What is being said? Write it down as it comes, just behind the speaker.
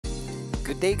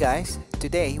Good day guys,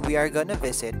 today we are gonna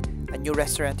visit a new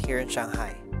restaurant here in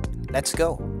Shanghai. Let's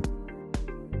go!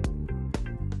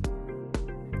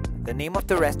 The name of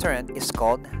the restaurant is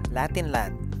called Latin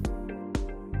Land.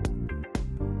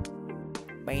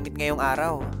 Mainit ngayong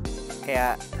araw,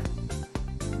 kaya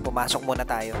pumasok muna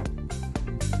tayo.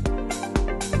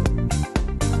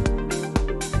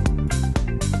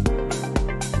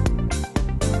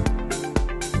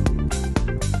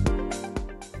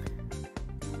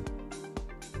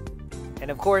 And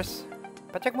of course,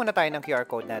 pacheck muna tayo ng QR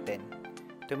code natin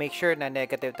to make sure na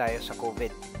negative tayo sa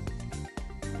COVID.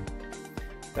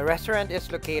 The restaurant is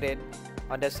located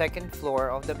on the second floor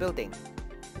of the building.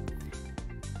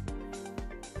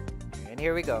 And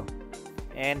here we go.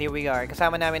 And here we are.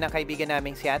 Kasama namin ang kaibigan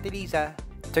naming si Ate Liza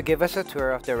to give us a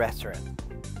tour of the restaurant.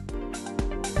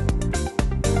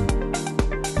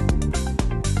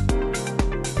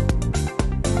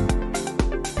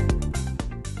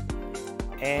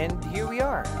 And here we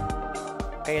are.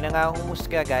 Kayo na nga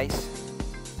humusga guys.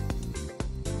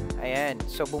 Ayan.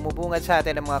 So bumubungad sa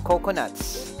atin ang mga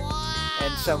coconuts.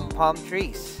 And some palm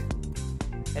trees.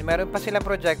 And meron pa silang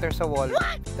projector sa wall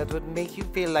that would make you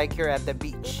feel like you're at the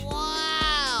beach.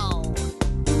 Wow!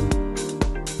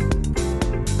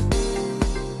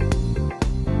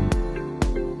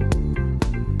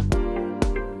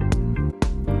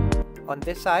 On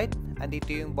this side, andito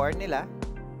yung bar nila.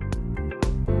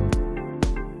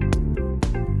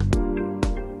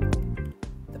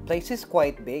 The place is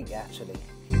quite big actually.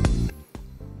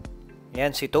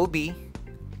 Yan si Toby.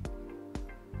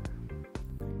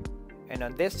 And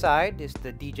on this side is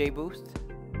the DJ booth.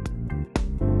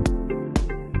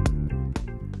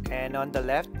 And on the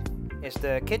left is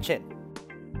the kitchen.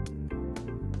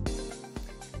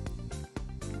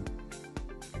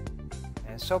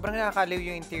 And sobrang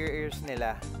nakakaliw yung interiors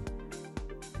nila.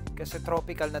 Kasi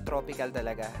tropical na tropical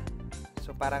talaga.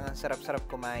 So parang ang sarap-sarap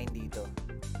kumain dito.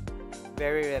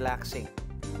 Very relaxing.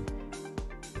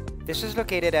 This is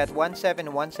located at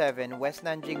 1717 West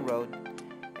Nanjing Road.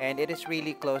 And it is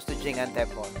really close to Jing'an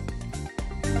Temple.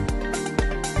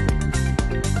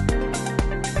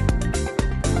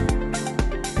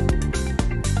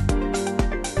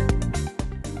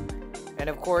 And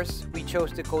of course, we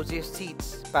chose the coziest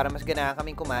seats para mas ganahan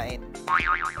kaming kumain.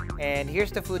 And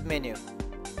here's the food menu.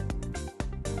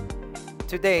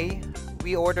 Today,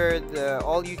 we ordered the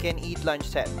all-you-can-eat lunch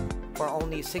set for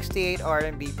only 68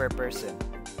 RMB per person.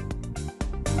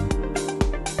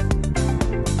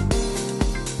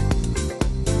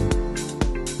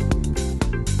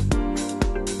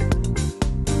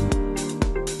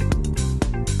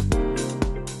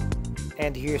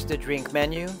 And here's the drink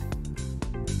menu.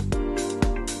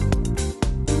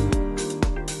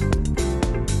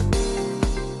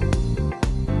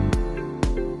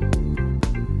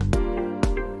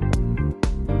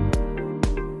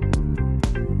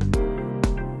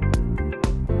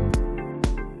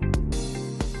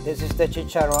 This is the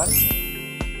chicharon,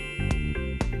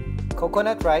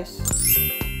 coconut rice,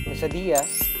 quesadilla,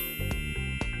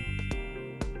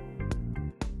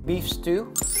 beef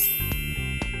stew.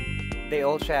 They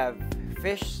also have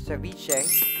fish ceviche,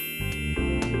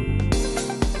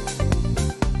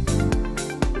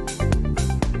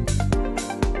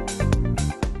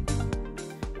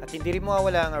 at hindi rin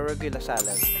mawawala ang arugula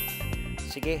salad.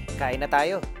 Sige, kain na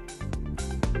tayo!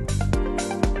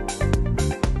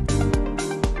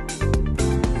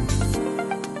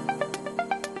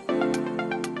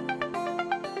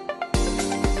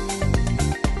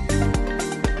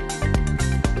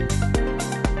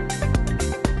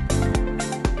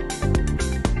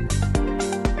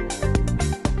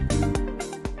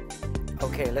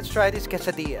 Okay, let's try this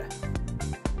quesadilla.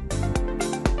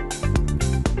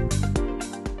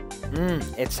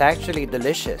 It's actually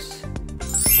delicious.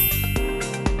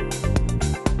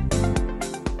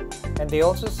 And they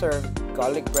also serve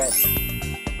garlic bread.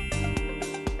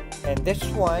 And this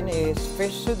one is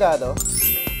fish sudado.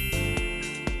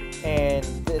 And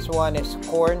this one is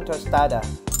corn tostada.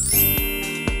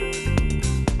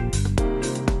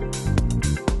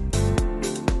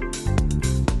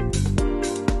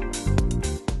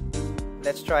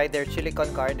 Let's try their chili con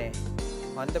carne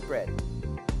on the bread.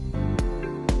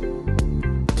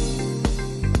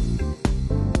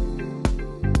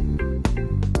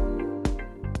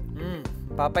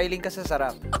 Papailing ka sa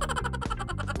sarap.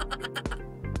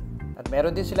 At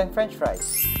meron din silang french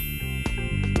fries.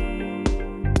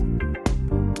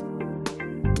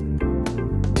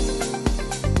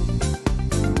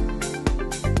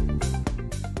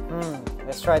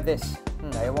 Let's try this.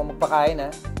 Ayaw mo magpakain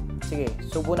ha. Sige,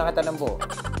 subo na kita ng buo.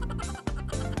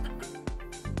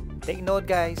 Take note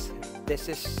guys, this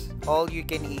is all you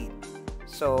can eat.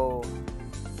 So,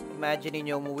 imagine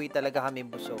niyo umuwi talaga kami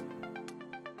busog.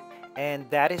 And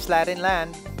that is Latin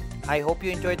Land. I hope you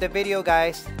enjoyed the video,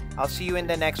 guys. I'll see you in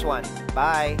the next one.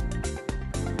 Bye!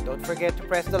 Don't forget to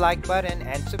press the like button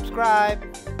and subscribe!